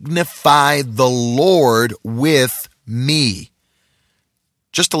 magnify the Lord with me."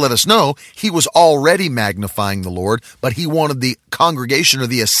 Just to let us know, he was already magnifying the Lord, but he wanted the congregation or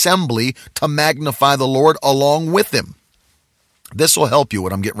the assembly to magnify the Lord along with him. This will help you,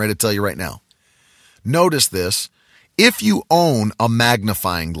 what I'm getting ready to tell you right now. Notice this. If you own a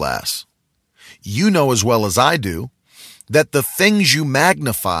magnifying glass, you know as well as I do that the things you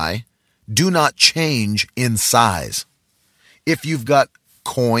magnify do not change in size. If you've got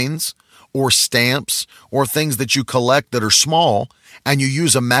coins or stamps or things that you collect that are small and you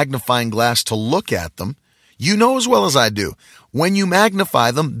use a magnifying glass to look at them, you know as well as I do, when you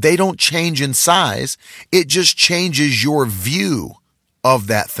magnify them, they don't change in size. It just changes your view of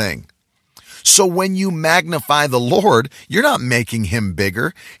that thing. So when you magnify the Lord, you're not making him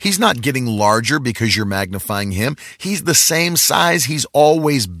bigger. He's not getting larger because you're magnifying him. He's the same size he's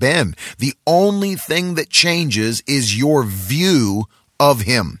always been. The only thing that changes is your view of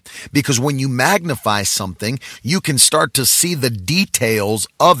him. Because when you magnify something, you can start to see the details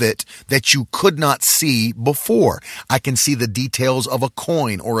of it that you could not see before. I can see the details of a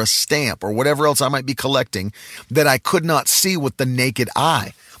coin or a stamp or whatever else I might be collecting that I could not see with the naked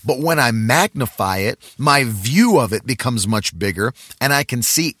eye. But when I magnify it, my view of it becomes much bigger and I can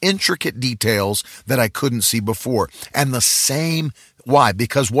see intricate details that I couldn't see before. And the same, why?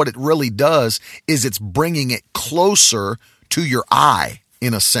 Because what it really does is it's bringing it closer to your eye,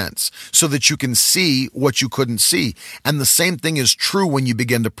 in a sense, so that you can see what you couldn't see. And the same thing is true when you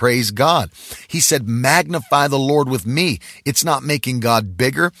begin to praise God. He said, magnify the Lord with me. It's not making God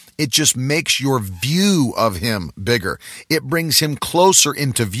bigger. It just makes your view of him bigger. It brings him closer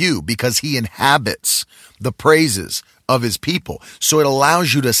into view because he inhabits the praises of his people. So it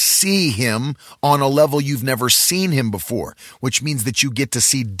allows you to see him on a level you've never seen him before, which means that you get to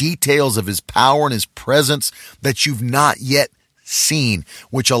see details of his power and his presence that you've not yet seen,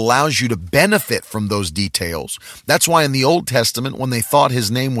 which allows you to benefit from those details. That's why in the Old Testament, when they thought his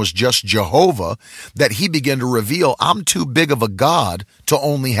name was just Jehovah, that he began to reveal, I'm too big of a God to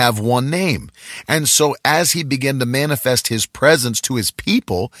only have one name. And so as he began to manifest his presence to his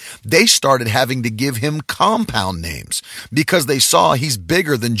people, they started having to give him compound names because they saw he's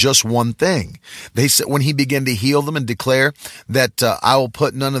bigger than just one thing. They said when he began to heal them and declare that I will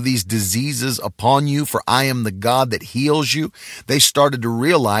put none of these diseases upon you, for I am the God that heals you. They started to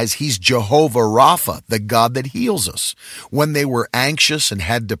realize he's Jehovah Rapha, the God that heals us. When they were anxious and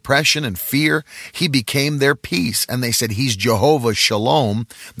had depression and fear, he became their peace. And they said he's Jehovah Shalom,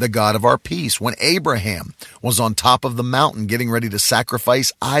 the God of our peace. When Abraham was on top of the mountain getting ready to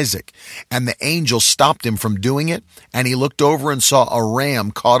sacrifice Isaac, and the angel stopped him from doing it, and he looked over and saw a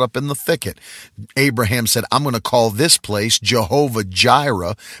ram caught up in the thicket, Abraham said, I'm going to call this place Jehovah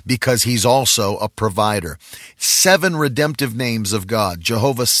Jireh, because he's also a provider. 7 redemptive names of God: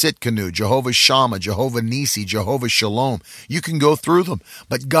 Jehovah Sitkanu, Jehovah Shammah, Jehovah Nisi, Jehovah Shalom. You can go through them,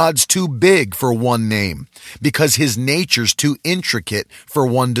 but God's too big for one name because his nature's too intricate for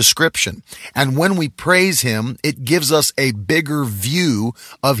one description. And when we praise him, it gives us a bigger view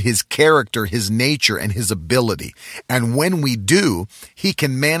of his character, his nature, and his ability. And when we do, he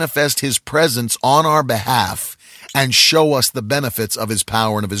can manifest his presence on our behalf and show us the benefits of his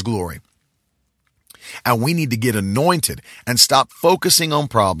power and of his glory. And we need to get anointed and stop focusing on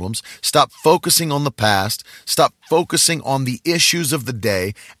problems, stop focusing on the past, stop focusing on the issues of the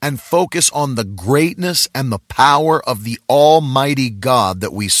day, and focus on the greatness and the power of the Almighty God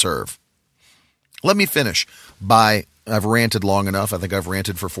that we serve. Let me finish I've ranted long enough. I think I've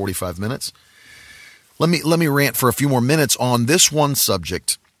ranted for 45 minutes. Let me rant for a few more minutes on this one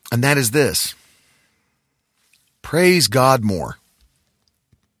subject, and that is this. Praise God more.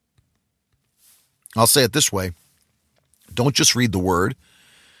 I'll say it this way. Don't just read the word.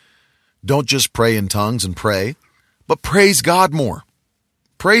 Don't just pray in tongues and pray, but praise God more.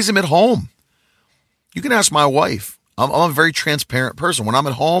 Praise him at home. You can ask my wife. I'm a very transparent person. When I'm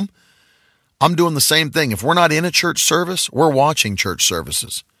at home, I'm doing the same thing. If we're not in a church service, we're watching church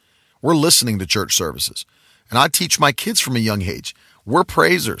services. We're listening to church services. And I teach my kids from a young age. We're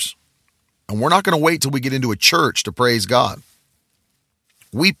praisers. And we're not going to wait till we get into a church to praise God.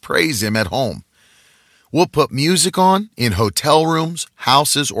 We praise him at home. We'll put music on in hotel rooms,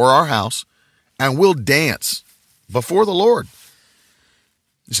 houses, or our house, and we'll dance before the Lord.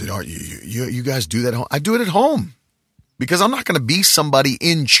 You say, oh, you guys do that at home? I do it at home because I'm not going to be somebody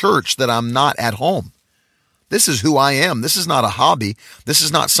in church that I'm not at home. This is who I am. This is not a hobby. This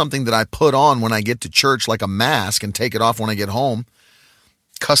is not something that I put on when I get to church like a mask and take it off when I get home,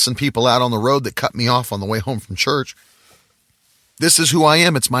 cussing people out on the road that cut me off on the way home from church. This is who I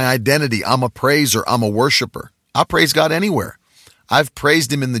am. It's my identity. I'm a praiser. I'm a worshiper. I praise God anywhere. I've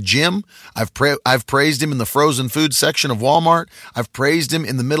praised him in the gym. I've praised him in the frozen food section of Walmart. I've praised him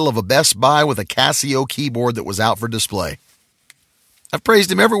in the middle of a Best Buy with a Casio keyboard that was out for display. I've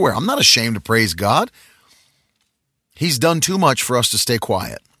praised him everywhere. I'm not ashamed to praise God. He's done too much for us to stay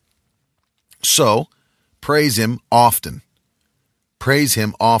quiet. So, praise him often. Praise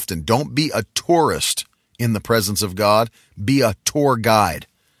him often. Don't be a tourist in the presence of God. Be a tour guide.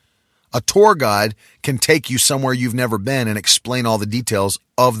 A tour guide can take you somewhere you've never been and explain all the details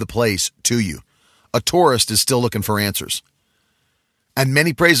of the place to you. A tourist is still looking for answers. And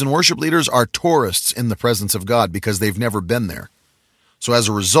many praise and worship leaders are tourists in the presence of God because they've never been there. So as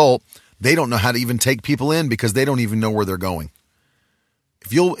a result, they don't know how to even take people in because they don't even know where they're going.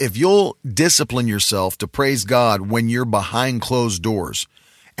 If you'll discipline yourself to praise God when you're behind closed doors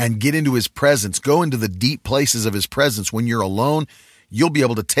and get into his presence, go into the deep places of his presence when you're alone, you'll be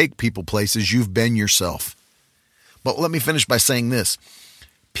able to take people places you've been yourself. But let me finish by saying this.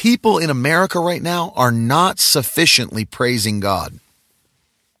 People in America right now are not sufficiently praising God.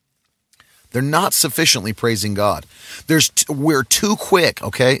 They're not sufficiently praising God. We're too quick,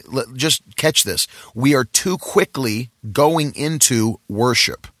 okay? Just catch this. We are too quickly going into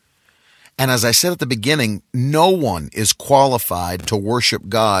worship. And as I said at the beginning, no one is qualified to worship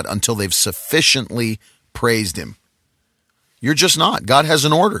God until they've sufficiently praised him. You're just not. God has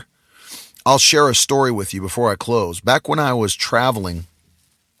an order. I'll share a story with you before I close. Back when I was traveling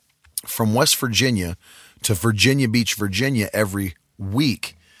from West Virginia to Virginia Beach, Virginia every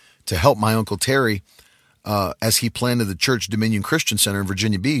week to help my Uncle Terry as he planted the Church Dominion Christian Center in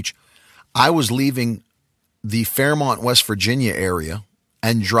Virginia Beach, I was leaving the Fairmont, West Virginia area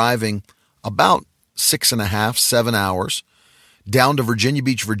and driving about 6.5, 7 hours down to Virginia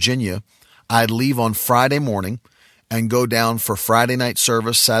Beach, Virginia. I'd leave on Friday morning and go down for Friday night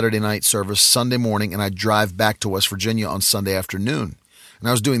service, Saturday night service, Sunday morning, and I'd drive back to West Virginia on Sunday afternoon. And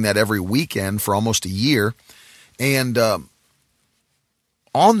I was doing that every weekend for almost a year. And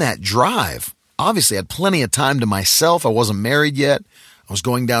on that drive, obviously I had plenty of time to myself. I wasn't married yet. I was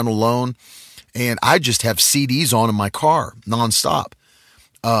going down alone. And I just have CDs on in my car nonstop.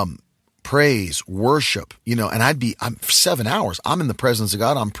 Praise, worship, and I'm 7 hours. I'm in the presence of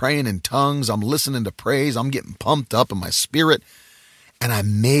God. I'm praying in tongues. I'm listening to praise. I'm getting pumped up in my spirit. And I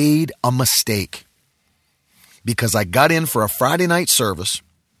made a mistake. because I got in for a Friday night service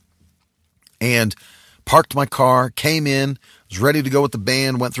and parked my car, came in, was ready to go with the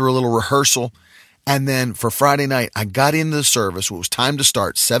band, went through a little rehearsal. And then for Friday night, I got into the service. It was time to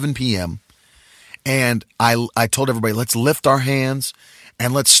start, 7 p.m. And I told everybody, let's lift our hands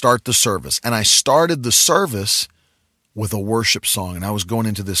and let's start the service. And I started the service with a worship song. And I was going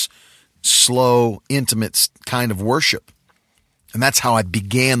into this slow, intimate kind of worship. And that's how I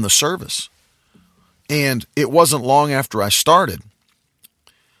began the service. And it wasn't long after I started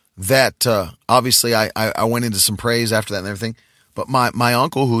that obviously I went into some praise after that and everything. But my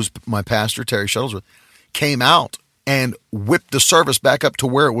uncle, who's my pastor, Terry Shuttlesworth, came out and whipped the service back up to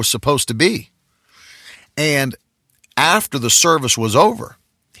where it was supposed to be. And after the service was over,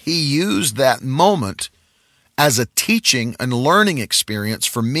 he used that moment as a teaching and learning experience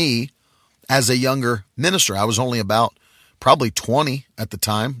for me as a younger minister. I was only about probably 20 at the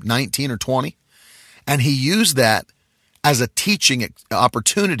time, 19 or 20. And he used that as a teaching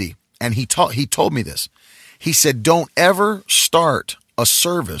opportunity. And he told me this. He said, don't ever start a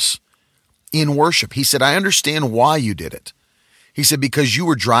service in worship. He said, I understand why you did it. He said, because you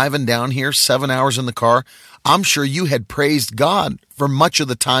were driving down here 7 hours in the car. I'm sure you had praised God for much of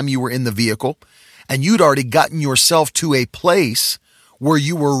the time you were in the vehicle, and you'd already gotten yourself to a place where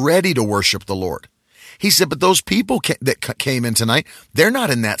you were ready to worship the Lord. He said, but those people that came in tonight, they're not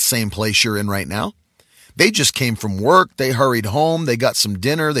in that same place you're in right now. They just came from work. They hurried home. They got some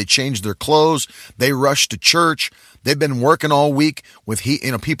dinner. They changed their clothes. They rushed to church. They've been working all week with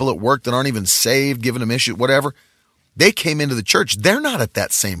people at work that aren't even saved, giving them issues, whatever. They came into the church. They're not at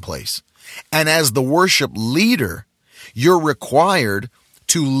that same place. And as the worship leader, you're required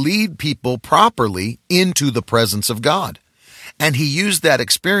to lead people properly into the presence of God. And he used that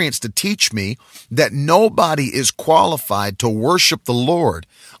experience to teach me that nobody is qualified to worship the Lord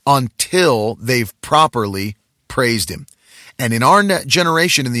until they've properly praised him. And in our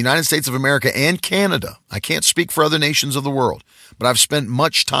generation in the United States of America and Canada, I can't speak for other nations of the world, but I've spent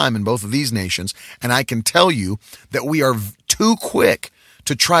much time in both of these nations, and I can tell you that we are too quick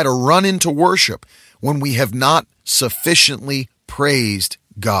to try to run into worship when we have not sufficiently praised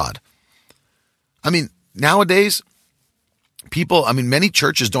God. I mean, nowadays, many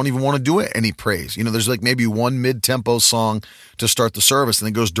churches don't even want to do any praise. There's like maybe one mid-tempo song to start the service and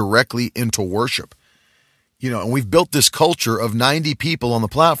then goes directly into worship. And we've built this culture of 90 people on the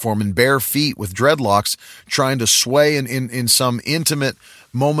platform in bare feet with dreadlocks trying to sway in some intimate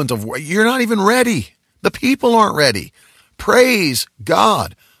moment of, you're not even ready. The people aren't ready. Praise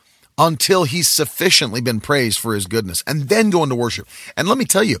God until he's sufficiently been praised for his goodness, and then go into worship. And let me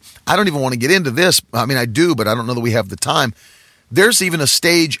tell you, I don't even want to get into this. I mean, I do, but I don't know that we have the time. There's even a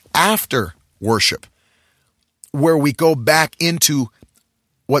stage after worship where we go back into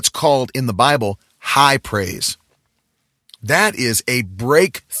what's called in the Bible high praise. That is a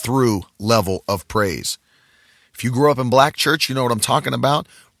breakthrough level of praise. If you grew up in black church, you know what I'm talking about.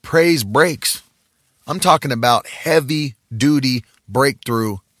 Praise breaks. I'm talking about heavy duty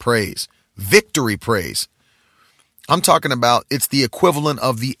breakthrough praise, victory praise. I'm talking about it's the equivalent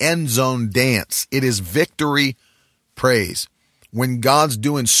of the end zone dance. It is victory praise when God's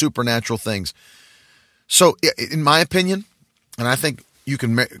doing supernatural things. So in my opinion, and I think you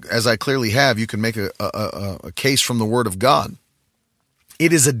can, as I clearly have, you can make a case from the Word of God.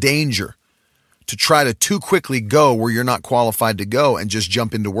 It is a danger to try to too quickly go where you're not qualified to go and just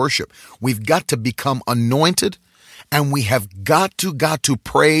jump into worship. We've got to become anointed, and we have got to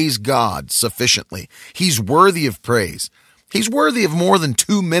praise God sufficiently. He's worthy of praise. He's worthy of more than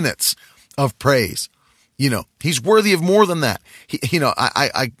 2 minutes of praise. He's worthy of more than that.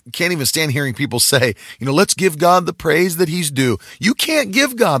 I can't even stand hearing people say, let's give God the praise that he's due. You can't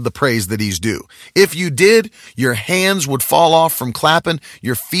give God the praise that he's due. If you did, your hands would fall off from clapping,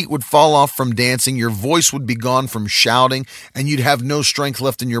 your feet would fall off from dancing, your voice would be gone from shouting, and you'd have no strength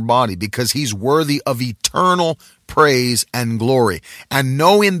left in your body, because he's worthy of eternal praise and glory. And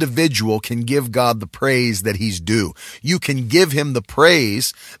no individual can give God the praise that he's due. You can give him the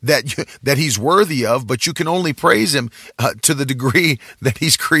praise that he's worthy of, but you can only praise him to the degree that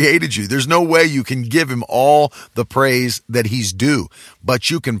he's created you. There's no way you can give him all the praise that he's due, but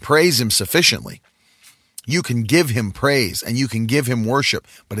you can praise him sufficiently. You can give him praise and you can give him worship,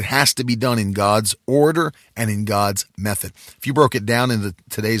 but it has to be done in God's order and in God's method. If you broke it down into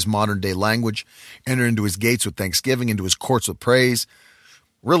today's modern day language, enter into his gates with thanksgiving, into his courts with praise,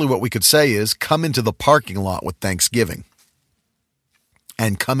 really what we could say is come into the parking lot with thanksgiving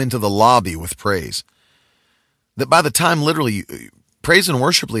and come into the lobby with praise. That by the time literally praise and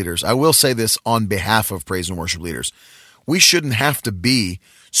worship leaders, I will say this on behalf of praise and worship leaders, we shouldn't have to be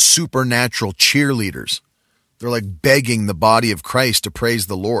supernatural cheerleaders They're like begging the body of Christ to praise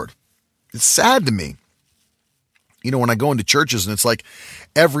the Lord. It's sad to me. When I go into churches and it's like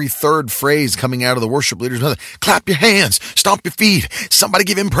every third phrase coming out of the worship leaders, clap your hands, stomp your feet, somebody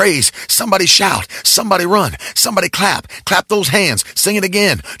give him praise, somebody shout, somebody run, somebody clap those hands, sing it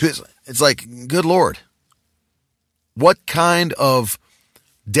again. It's like, good Lord, what kind of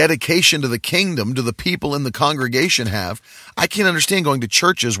dedication to the kingdom do the people in the congregation have? I can't understand going to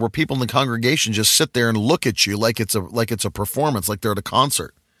churches where people in the congregation just sit there and look at you like it's a performance, like they're at a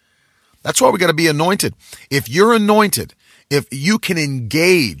concert. That's why we got to be anointed. If you're anointed, if you can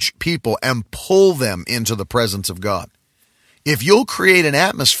engage people and pull them into the presence of God, if you'll create an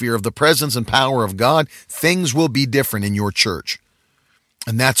atmosphere of the presence and power of God, things will be different in your church.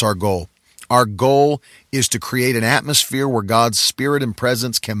 And that's our goal. Our goal is to create an atmosphere where God's spirit and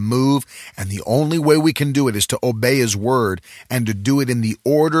presence can move, and the only way we can do it is to obey his word and to do it in the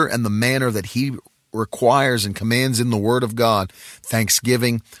order and the manner that he requires and commands in the word of God.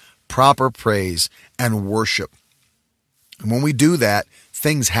 Thanksgiving, proper praise, and worship. And when we do that,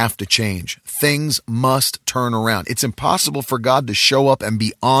 things have to change. Things must turn around. It's impossible for God to show up and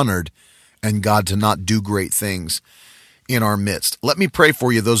be honored and God to not do great things in our midst. Let me pray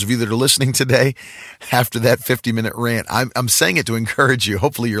for you, those of you that are listening today after that 50-minute rant. I'm saying it to encourage you.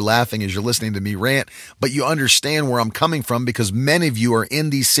 Hopefully you're laughing as you're listening to me rant, but you understand where I'm coming from, because many of you are in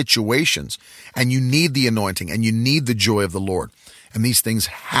these situations and you need the anointing and you need the joy of the Lord. And these things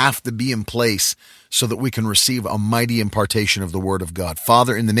have to be in place so that we can receive a mighty impartation of the word of God.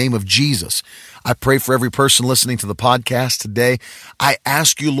 Father, in the name of Jesus, I pray for every person listening to the podcast today. I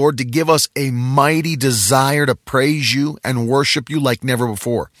ask you, Lord, to give us a mighty desire to praise you and worship you like never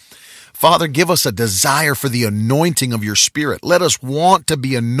before. Father, give us a desire for the anointing of your spirit. Let us want to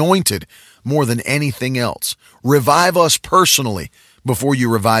be anointed more than anything else. Revive us personally before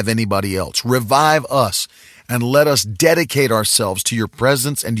you revive anybody else. Revive us and let us dedicate ourselves to your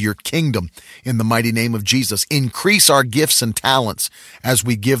presence and to your kingdom in the mighty name of Jesus. Increase our gifts and talents as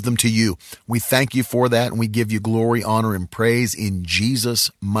we give them to you. We thank you for that, and we give you glory, honor, and praise in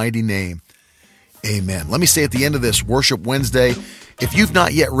Jesus' mighty name. Amen. Let me say at the end of this Worship Wednesday, if you've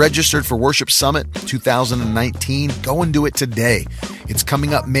not yet registered for Worship Summit 2019, go and do it today. It's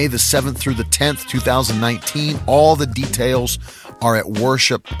coming up May the 7th through the 10th, 2019. All the details are at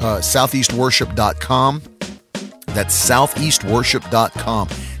southeastworship.com. That's southeastworship.com.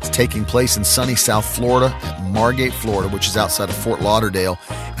 It's taking place in sunny South Florida at Margate, Florida, which is outside of Fort Lauderdale,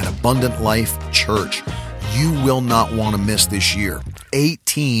 an Abundant Life Church. You will not want to miss this year.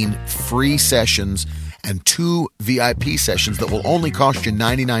 18 free sessions and 2 VIP sessions that will only cost you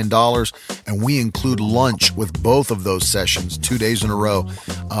 $99, and we include lunch with both of those sessions 2 days in a row.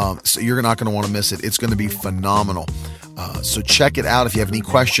 So you're not going to want to miss it. It's going to be phenomenal. So check it out. If you have any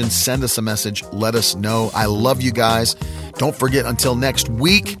questions, send us a message. Let us know. I love you guys. Don't forget, until next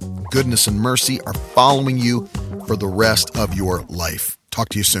week, goodness and mercy are following you for the rest of your life. Talk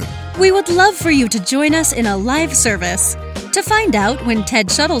to you soon. We would love for you to join us in a live service. To find out when Ted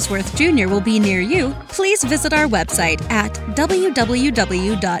Shuttlesworth Jr. will be near you, please visit our website at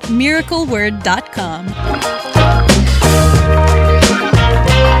www.miracleword.com.